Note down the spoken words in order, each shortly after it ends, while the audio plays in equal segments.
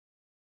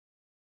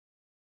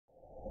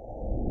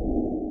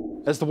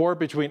As the war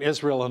between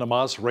Israel and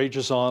Hamas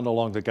rages on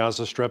along the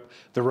Gaza Strip,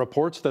 there are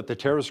reports that the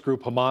terrorist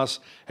group Hamas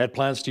had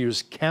plans to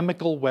use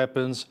chemical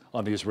weapons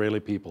on the Israeli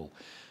people.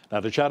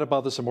 Now, to chat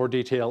about this in more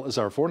detail is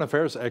our foreign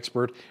affairs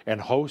expert and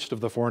host of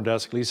the Foreign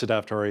Desk, Lisa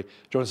Daftari,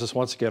 joins us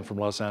once again from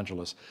Los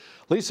Angeles.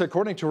 Lisa,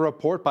 according to a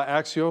report by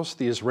Axios,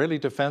 the Israeli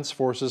Defense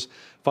Forces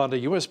found a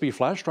USB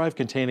flash drive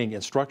containing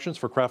instructions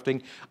for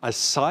crafting a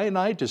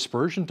cyanide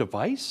dispersion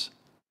device?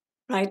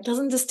 Right?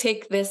 Doesn't this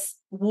take this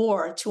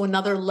war to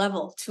another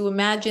level? To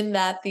imagine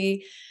that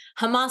the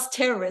Hamas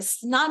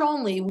terrorists not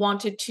only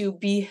wanted to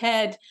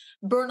behead,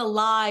 burn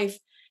alive,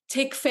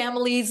 take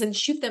families and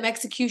shoot them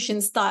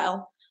execution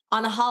style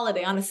on a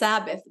holiday, on a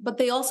Sabbath, but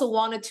they also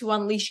wanted to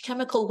unleash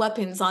chemical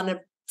weapons on a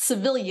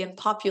civilian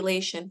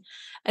population,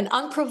 an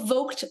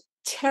unprovoked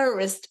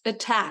terrorist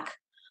attack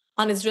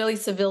on Israeli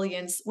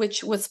civilians,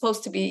 which was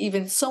supposed to be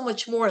even so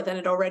much more than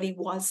it already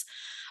was.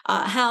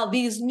 How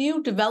these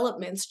new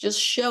developments just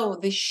show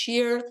the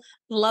sheer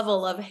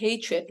level of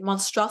hatred,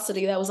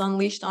 monstrosity that was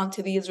unleashed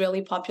onto the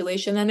Israeli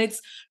population. And it's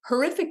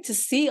horrific to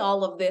see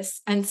all of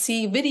this and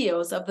see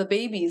videos of the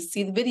babies,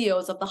 see the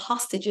videos of the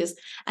hostages,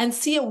 and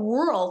see a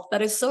world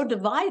that is so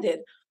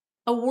divided.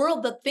 A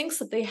world that thinks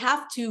that they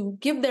have to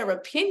give their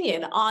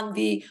opinion on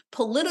the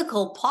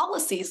political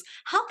policies.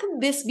 How can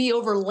this be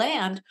over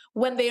land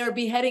when they are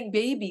beheading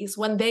babies,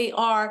 when they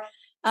are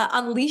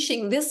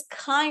unleashing this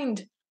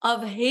kind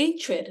of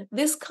hatred,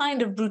 this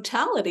kind of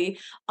brutality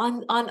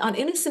on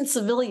innocent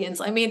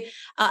civilians? I mean,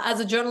 as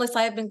a journalist,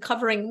 I have been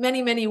covering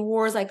many, many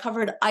wars. I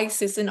covered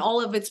ISIS in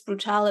all of its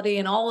brutality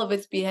and all of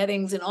its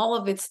beheadings and all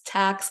of its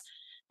attacks.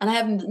 And I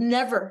have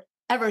never,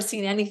 ever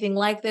seen anything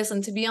like this.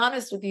 And to be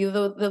honest with you,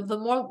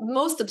 the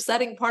most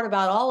upsetting part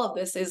about all of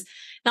this is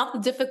not the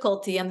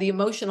difficulty and the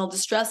emotional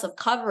distress of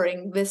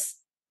covering this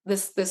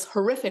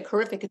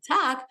horrific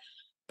attack,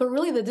 but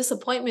really the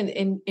disappointment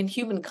in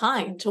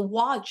humankind to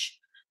watch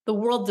the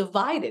world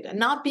divided and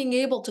not being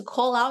able to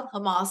call out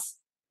Hamas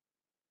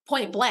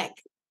point blank.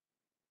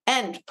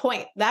 End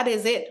point. That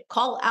is it.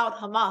 Call out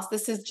Hamas.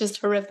 This is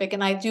just horrific.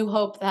 And I do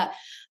hope that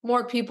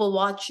more people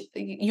watch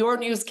your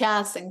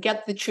newscasts and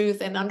get the truth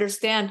and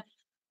understand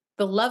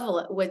the level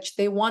at which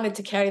they wanted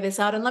to carry this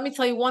out. And let me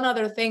tell you one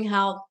other thing,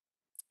 how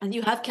and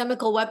you have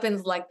chemical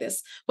weapons like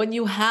this, when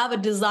you have a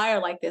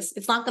desire like this,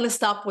 it's not going to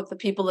stop with the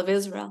people of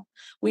Israel.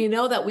 We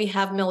know that we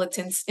have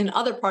militants in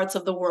other parts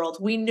of the world.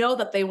 We know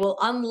that they will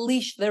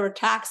unleash their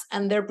attacks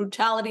and their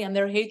brutality and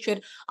their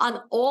hatred on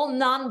all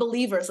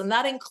non-believers, and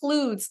that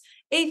includes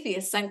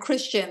atheists and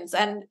Christians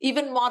and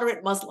even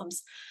moderate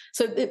Muslims.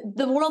 So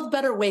the world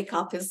better wake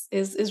up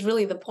is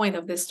really the point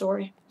of this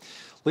story.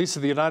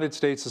 Lisa, the United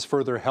States is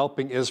further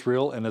helping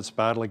Israel in its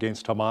battle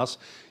against Hamas.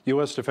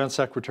 U.S. Defense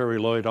Secretary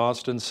Lloyd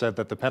Austin said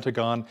that the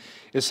Pentagon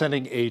is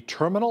sending a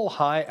terminal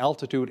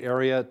high-altitude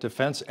area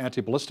defense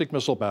anti-ballistic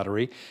missile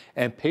battery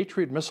and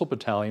Patriot missile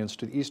battalions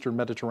to the eastern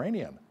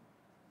Mediterranean.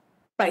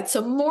 Right,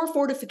 so more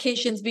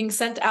fortifications being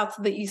sent out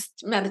to the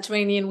East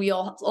Mediterranean. We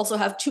also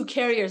have 2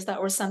 carriers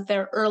that were sent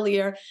there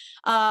earlier.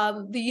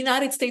 The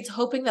United States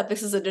hoping that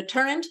this is a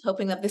deterrent,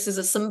 hoping that this is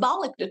a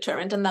symbolic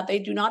deterrent and that they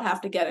do not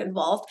have to get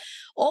involved.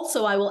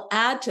 Also, I will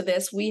add to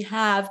this, we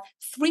have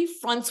 3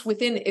 fronts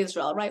within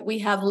Israel, right? We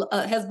have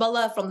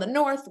Hezbollah from the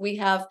north, we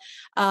have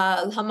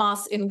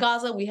Hamas in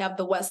Gaza, we have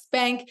the West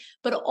Bank,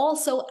 but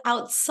also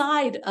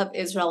outside of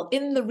Israel,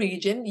 in the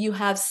region, you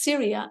have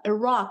Syria,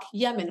 Iraq,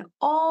 Yemen,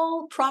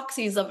 all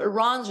proxies of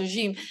Iran's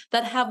regime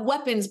that have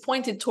weapons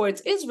pointed towards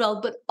Israel,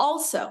 but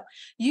also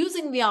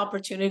using the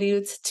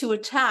opportunity to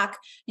attack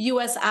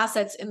U.S.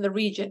 assets in the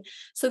region.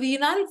 So the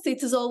United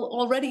States is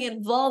already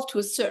involved to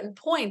a certain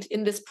point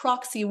in this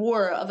proxy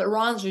war of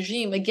Iran's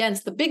regime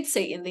against the big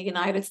Satan, the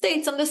United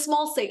States, and the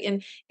small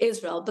Satan,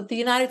 Israel. But the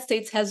United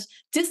States has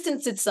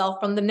distanced itself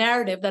from the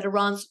narrative that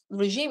Iran's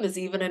regime is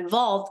even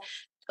involved,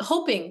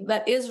 hoping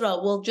that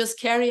Israel will just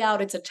carry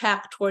out its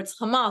attack towards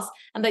Hamas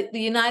and that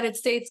the United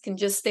States can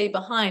just stay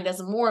behind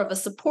as more of a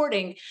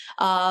supporting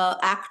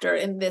actor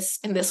in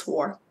this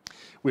war.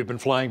 We've been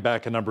flying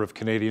back a number of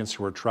Canadians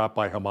who are trapped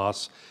by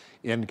Hamas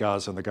in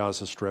Gaza and the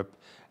Gaza Strip.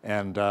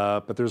 And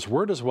but there's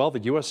word as well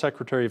that U.S.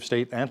 Secretary of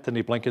State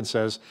Antony Blinken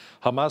says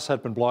Hamas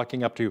had been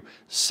blocking up to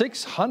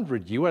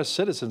 600 U.S.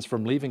 citizens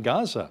from leaving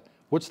Gaza.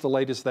 What's the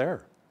latest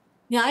there?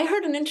 Yeah, I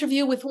heard an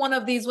interview with one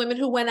of these women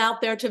who went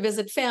out there to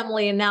visit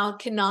family and now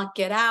cannot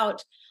get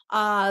out.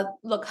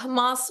 Look,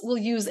 Hamas will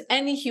use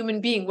any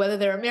human being, whether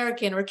they're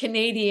American or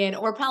Canadian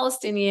or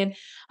Palestinian,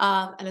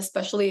 and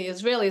especially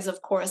Israelis,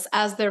 of course,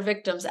 as their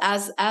victims,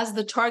 as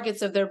the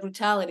targets of their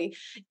brutality.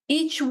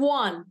 Each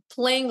one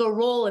playing a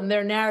role in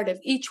their narrative,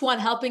 each one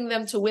helping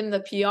them to win the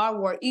PR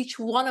war, each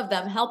one of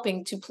them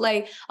helping to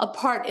play a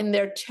part in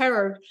their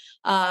terror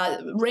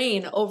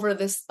reign over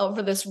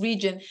this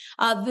region.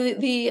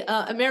 The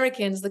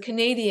Americans, the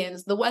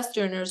Canadians, the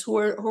Westerners who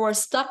are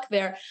stuck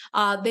there,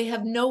 they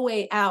have no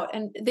way out,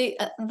 and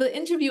the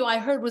interview I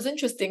heard was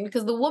interesting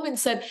because the woman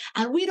said,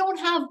 and we don't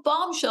have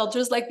bomb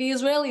shelters like the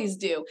Israelis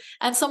do.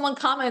 And someone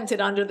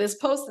commented under this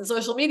post in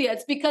social media,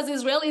 it's because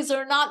Israelis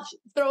are not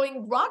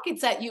throwing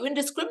rockets at you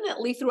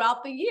indiscriminately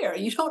throughout the year.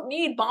 You don't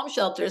need bomb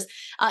shelters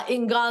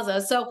in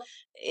Gaza. So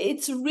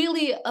it's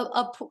really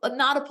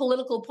not a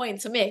political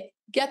point to make.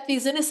 Get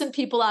these innocent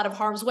people out of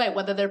harm's way,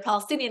 whether they're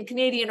Palestinian,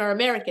 Canadian, or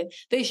American.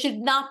 They should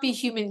not be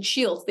human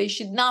shields. They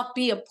should not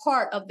be a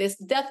part of this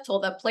death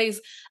toll that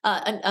plays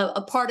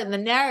a part in the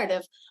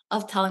narrative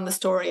of telling the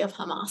story of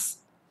Hamas.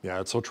 Yeah,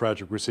 it's so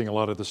tragic. We're seeing a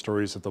lot of the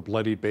stories of the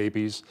bloodied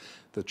babies,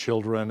 the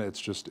children.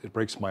 It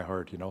breaks my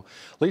heart, you know.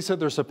 Lisa,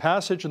 there's a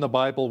passage in the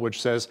Bible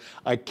which says,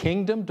 a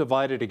kingdom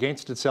divided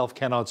against itself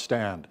cannot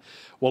stand.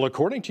 Well,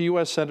 according to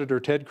U.S.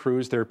 Senator Ted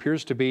Cruz, there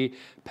appears to be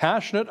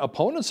passionate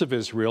opponents of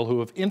Israel who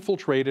have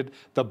infiltrated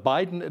the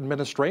Biden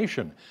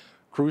administration.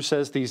 Cruz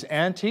says these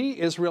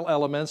anti-Israel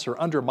elements are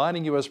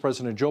undermining U.S.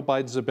 President Joe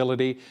Biden's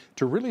ability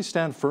to really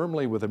stand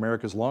firmly with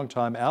America's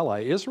longtime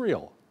ally,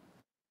 Israel.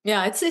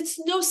 Yeah, it's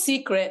no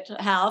secret,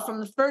 Hal,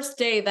 from the first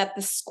day that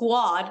the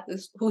squad,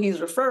 who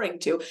he's referring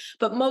to,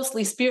 but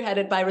mostly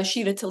spearheaded by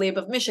Rashida Tlaib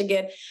of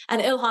Michigan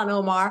and Ilhan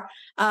Omar,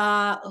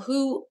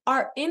 who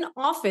are in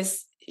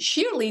office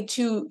sheerly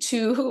to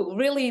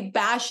really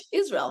bash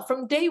Israel.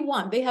 From day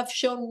one, they have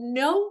shown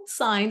no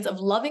signs of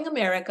loving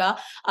America,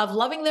 of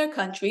loving their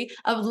country,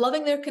 of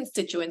loving their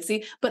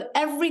constituency. But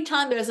every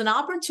time there's an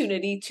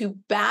opportunity to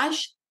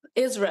bash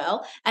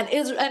Israel and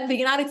the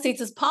United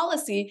States'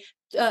 policy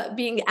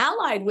being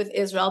allied with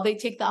Israel, they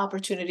take the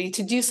opportunity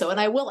to do so. And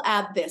I will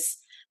add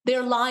this,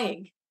 they're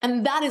lying.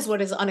 And that is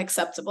what is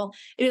unacceptable.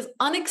 It is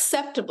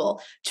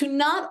unacceptable to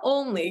not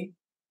only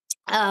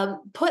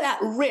put at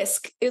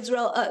risk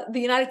Israel, the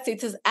United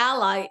States'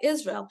 ally,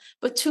 Israel,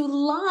 but to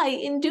lie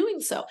in doing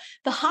so.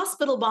 The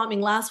hospital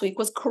bombing last week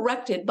was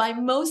corrected by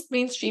most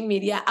mainstream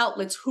media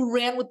outlets who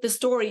ran with the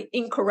story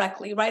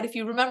incorrectly, right? If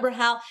you remember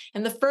how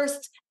in the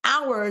first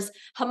hours,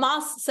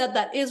 Hamas said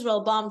that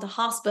Israel bombed a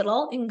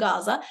hospital in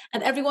Gaza,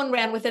 and everyone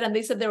ran with it, and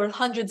they said there were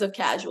hundreds of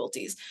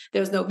casualties. There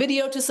was no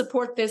video to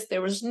support this.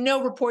 There was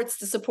no reports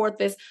to support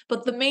this,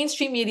 but the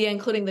mainstream media,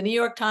 including the New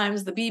York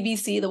Times, the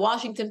BBC, the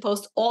Washington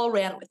Post, all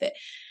ran with it.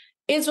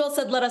 Israel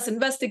said, let us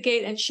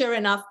investigate. And sure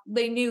enough,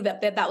 they knew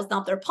that was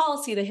not their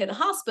policy to hit a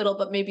hospital,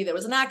 but maybe there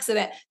was an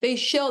accident. They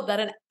showed that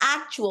an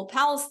actual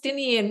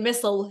Palestinian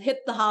missile hit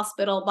the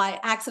hospital by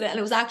accident, and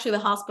it was actually the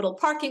hospital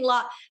parking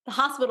lot. The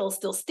hospital is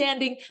still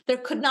standing. There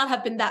could not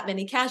have been that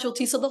many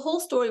casualties. So the whole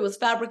story was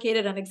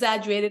fabricated and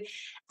exaggerated.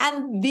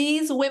 And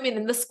these women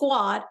in the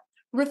squad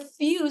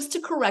refuse to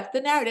correct the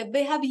narrative.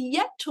 They have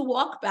yet to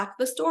walk back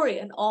the story,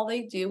 and all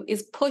they do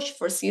is push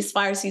for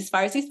ceasefire,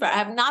 ceasefire, ceasefire. I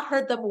have not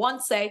heard them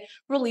once say,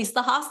 release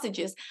the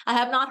hostages. I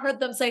have not heard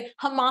them say,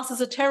 Hamas is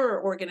a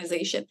terror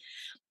organization.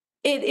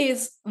 It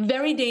is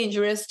very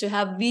dangerous to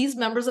have these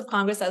members of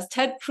Congress, as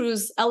Ted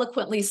Cruz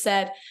eloquently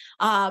said,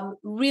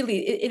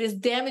 really, it is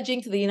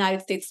damaging to the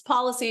United States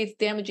policy. It's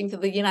damaging to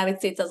the United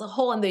States as a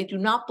whole, and they do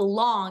not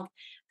belong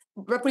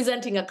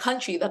representing a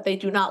country that they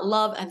do not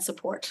love and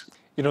support.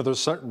 You know, there's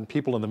certain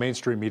people in the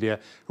mainstream media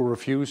who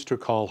refuse to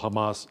call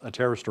Hamas a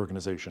terrorist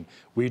organization.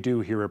 We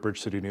do here at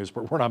Bridge City News,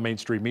 but we're not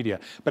mainstream media.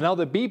 But now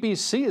the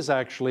BBC is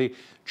actually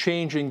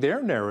changing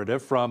their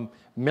narrative from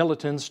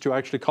militants to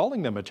actually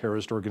calling them a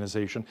terrorist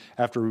organization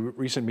after a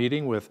recent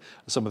meeting with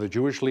some of the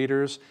Jewish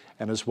leaders.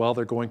 And as well,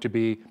 they're going to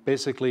be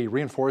basically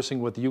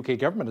reinforcing what the UK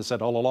government has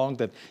said all along,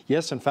 that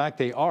yes, in fact,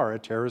 they are a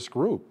terrorist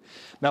group.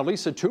 Now,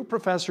 Lisa, two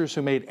professors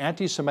who made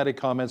anti-Semitic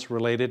comments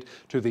related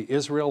to the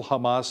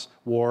Israel-Hamas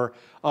war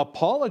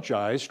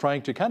apologized,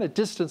 trying to kind of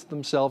distance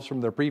themselves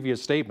from their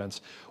previous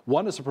statements.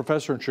 One is a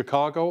professor in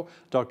Chicago,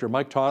 Dr.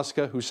 Mike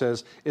Tosca, who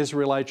says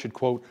Israelites should,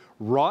 quote,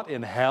 rot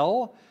in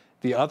hell.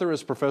 The other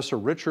is Professor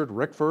Richard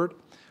Rickford,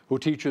 who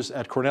teaches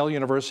at Cornell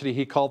University.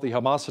 He called the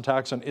Hamas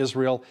attacks on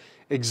Israel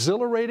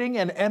exhilarating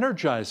and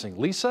energizing.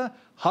 Lisa,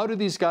 how do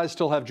these guys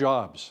still have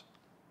jobs?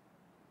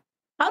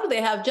 How do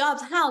they have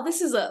jobs? How? This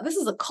is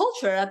a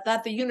culture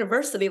at the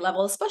university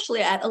level,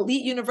 especially at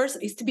elite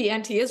universities, to be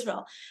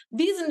anti-Israel.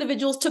 These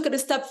individuals took it a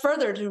step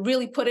further to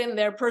really put in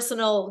their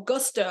personal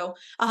gusto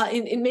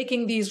in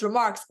making these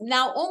remarks,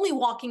 now only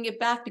walking it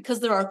back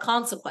because there are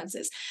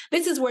consequences.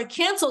 This is where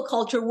cancel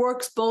culture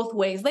works both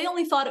ways. They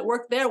only thought it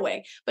worked their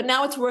way, but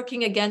now it's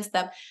working against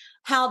them.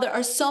 How there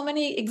are so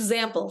many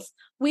examples.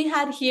 We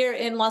had here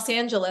in Los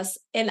Angeles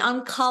an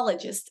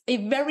oncologist,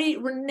 a very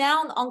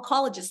renowned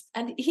oncologist,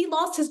 and he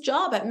lost his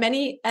job at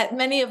many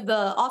of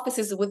the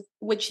offices with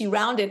which he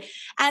rounded.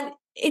 And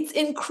it's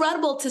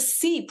incredible to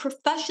see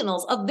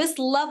professionals of this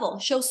level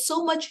show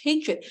so much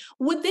hatred.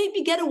 Would they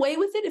get away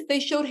with it if they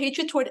showed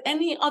hatred toward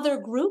any other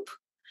group?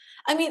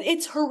 I mean,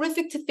 it's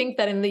horrific to think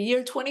that in the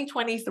year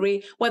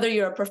 2023, whether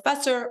you're a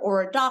professor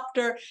or a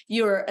doctor,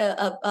 you're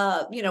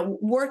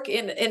work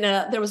in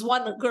a. There was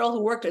one girl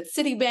who worked at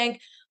Citibank.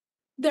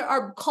 there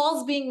are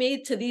calls being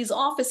made to these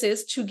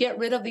offices to get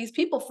rid of these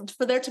people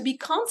for there to be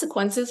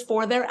consequences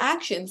for their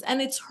actions.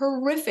 And it's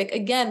horrific,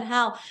 again,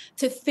 how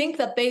to think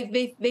that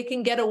they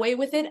can get away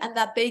with it and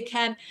that they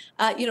can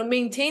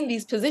maintain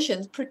these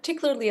positions,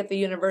 particularly at the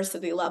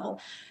university level.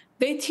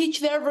 They teach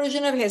their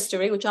version of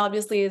history, which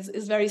obviously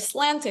is very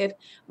slanted,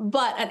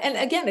 but and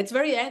again, it's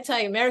very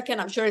anti-American.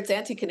 I'm sure it's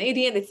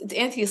anti-Canadian. It's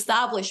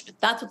anti-establishment.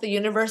 That's what the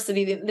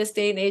university in this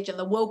day and age and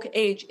the woke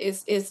age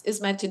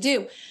is meant to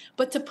do.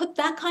 But to put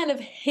that kind of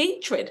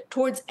hatred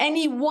towards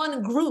any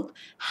one group,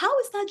 how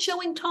is that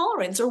showing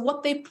tolerance or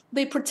what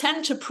they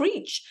pretend to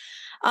preach?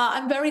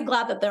 I'm very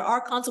glad that there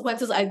are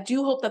consequences. I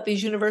do hope that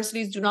these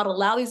universities do not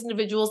allow these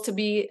individuals to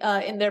be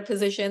in their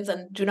positions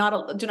and do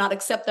not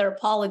accept their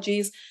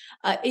apologies.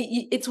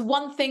 It's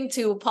one thing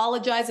to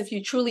apologize if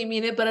you truly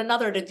mean it, but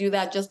another to do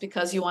that just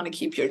because you want to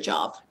keep your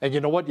job. And you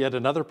know what? Yet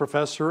another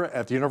professor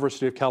at the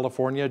University of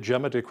California,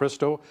 Gemma De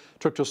Cristo,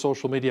 took to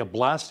social media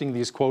blasting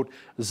these, quote,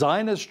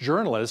 Zionist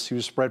journalists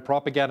who spread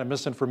propaganda and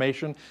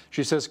misinformation.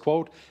 She says,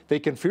 quote, they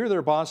can fear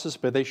their bosses,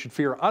 but they should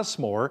fear us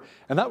more.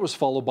 And that was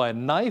followed by a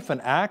knife, an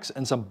axe,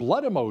 and some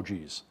blood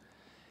emojis.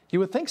 You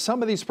would think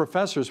some of these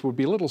professors would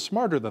be a little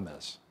smarter than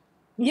this.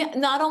 Yeah,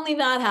 not only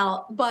that,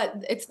 Hal,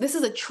 but this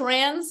is a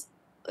trans.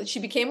 He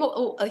became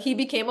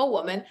a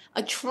woman,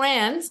 a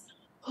trans,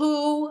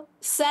 who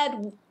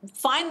said,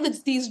 find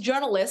these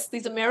journalists,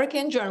 these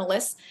American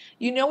journalists,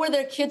 you know where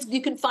their kids,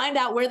 you can find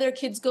out where their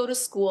kids go to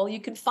school, you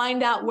can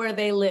find out where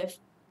they live.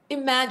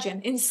 Imagine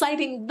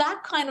inciting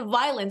that kind of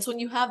violence when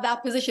you have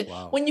that position,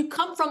 Wow. when you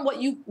come from what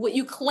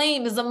you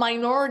claim is a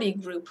minority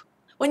group,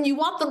 when you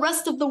want the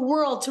rest of the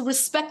world to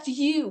respect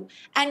you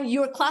and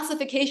your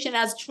classification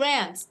as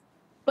trans.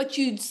 But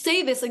you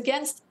say this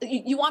against,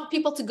 you want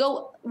people to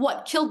go,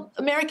 what, kill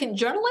American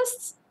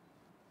journalists?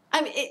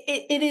 I mean,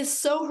 it is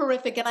so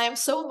horrific, and I am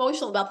so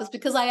emotional about this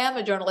because I am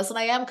a journalist and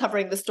I am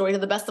covering this story to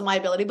the best of my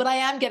ability, but I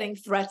am getting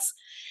threats,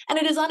 and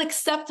it is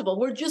unacceptable.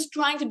 We're just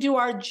trying to do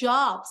our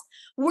jobs.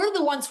 We're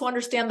the ones who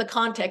understand the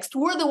context.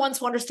 We're the ones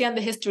who understand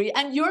the history,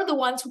 and you're the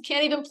ones who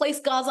can't even place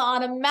Gaza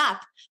on a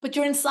map, but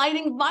you're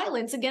inciting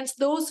violence against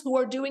those who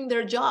are doing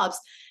their jobs.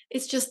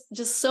 It's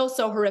just so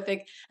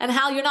horrific. And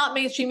Hal, you're not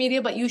mainstream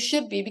media, but you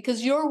should be,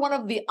 because you're one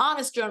of the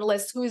honest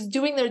journalists who is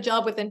doing their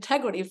job with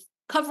integrity,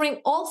 covering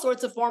all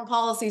sorts of foreign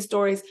policy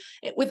stories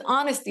with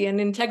honesty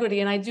and integrity.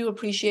 And I do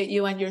appreciate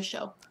you and your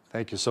show.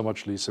 Thank you so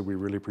much, Lisa. We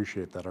really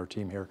appreciate that, our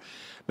team here.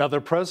 Now,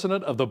 the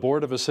president of the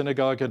board of a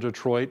synagogue in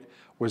Detroit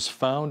was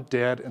found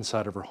dead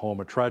inside of her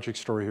home. A tragic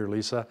story here,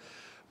 Lisa.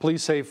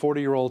 Police say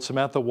 40-year-old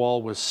Samantha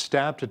Wall was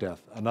stabbed to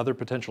death. Another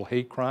potential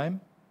hate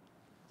crime?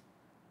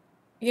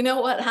 You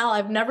know what, Hal?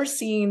 I've never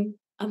seen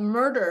a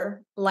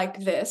murder like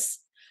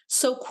this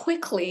so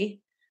quickly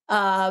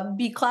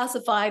be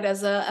classified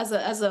as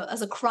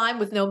a crime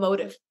with no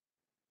motive.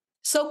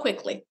 So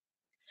quickly.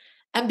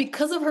 And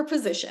because of her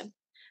position,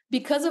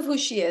 because of who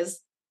she is,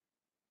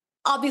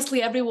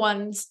 obviously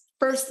everyone's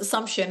first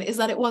assumption is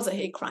that it was a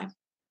hate crime.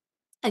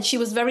 And she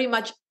was very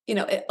much,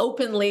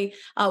 openly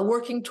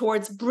working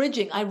towards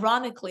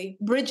ironically,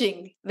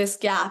 bridging this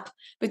gap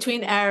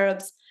between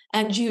Arabs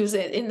and Jews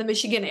in the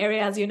Michigan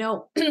area, as you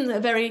know, a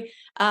very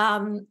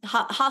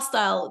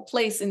hostile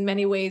place in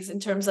many ways in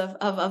terms of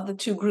the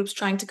two groups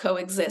trying to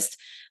coexist.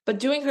 But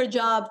doing her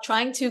job,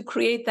 trying to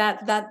create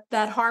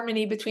that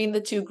harmony between the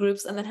two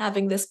groups, and then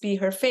having this be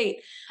her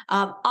fate.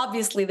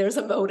 Obviously, there's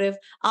a motive.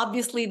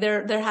 Obviously,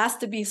 there has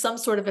to be some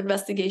sort of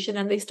investigation,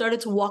 and they started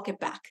to walk it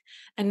back.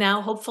 And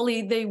now,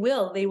 hopefully, they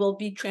will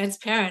be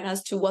transparent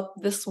as to what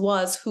this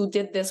was, who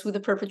did this, who the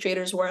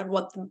perpetrators were, and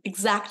what the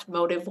exact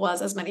motive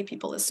was, as many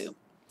people assume.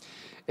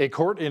 A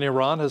court in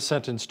Iran has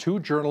sentenced 2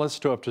 journalists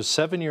to up to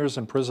 7 years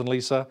in prison,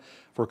 Lisa,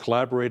 for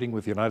collaborating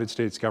with the United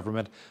States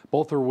government.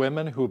 Both are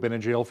women who have been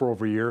in jail for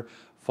over a year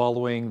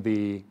following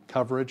the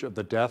coverage of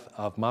the death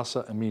of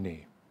Mahsa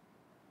Amini.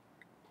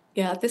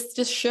 Yeah, this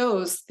just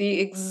shows the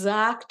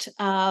exact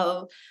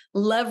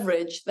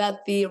leverage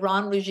that the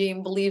Iran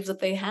regime believes that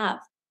they have.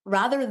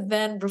 Rather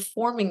than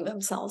reforming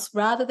themselves,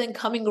 rather than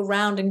coming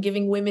around and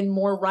giving women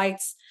more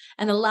rights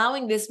and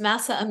allowing this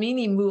Mahsa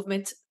Amini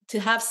movement to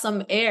have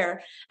some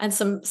air and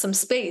some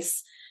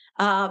space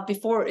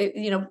before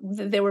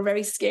they were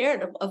very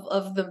scared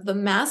of the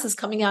masses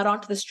coming out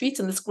onto the streets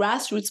in this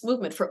grassroots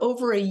movement. For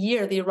over a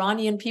year, the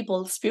Iranian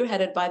people,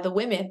 spearheaded by the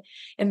women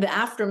in the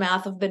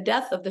aftermath of the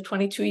death of the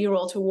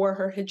 22-year-old who wore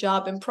her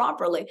hijab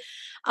improperly.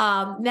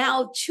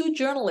 Now 2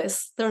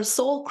 journalists, their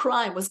sole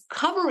crime was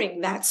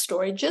covering that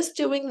story, just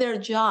doing their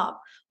job,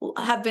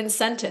 have been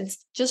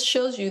sentenced. Just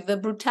shows you the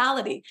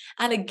brutality.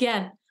 And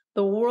again,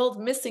 the world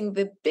missing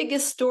the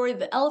biggest story,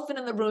 the elephant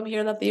in the room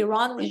here, that the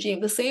Iran regime,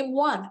 the same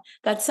one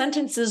that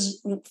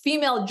sentences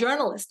female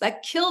journalists,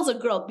 that kills a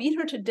girl, beat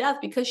her to death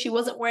because she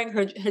wasn't wearing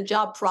her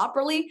hijab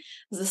properly,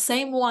 is the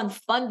same one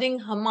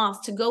funding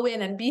Hamas to go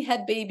in and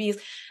behead babies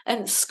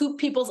and scoop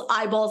people's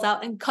eyeballs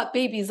out and cut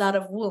babies out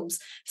of wombs.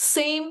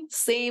 Same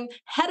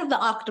head of the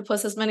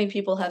octopus, as many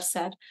people have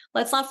said.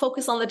 Let's not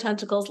focus on the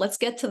tentacles. Let's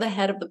get to the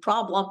head of the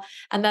problem.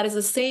 And that is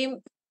the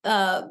same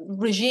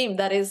regime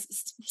that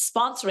is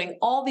sponsoring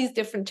all these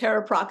different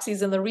terror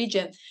proxies in the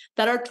region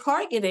that are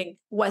targeting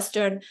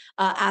Western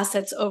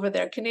assets over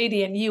there,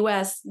 Canadian,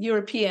 US,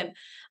 European,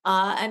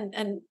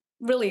 and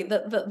really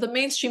the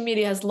mainstream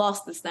media has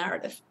lost this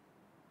narrative.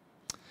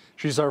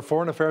 She's our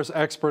foreign affairs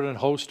expert and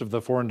host of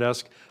the Foreign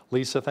Desk.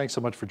 Lisa, thanks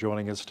so much for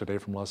joining us today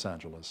from Los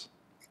Angeles.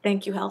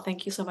 Thank you, Hal.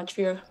 Thank you so much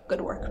for your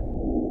good work.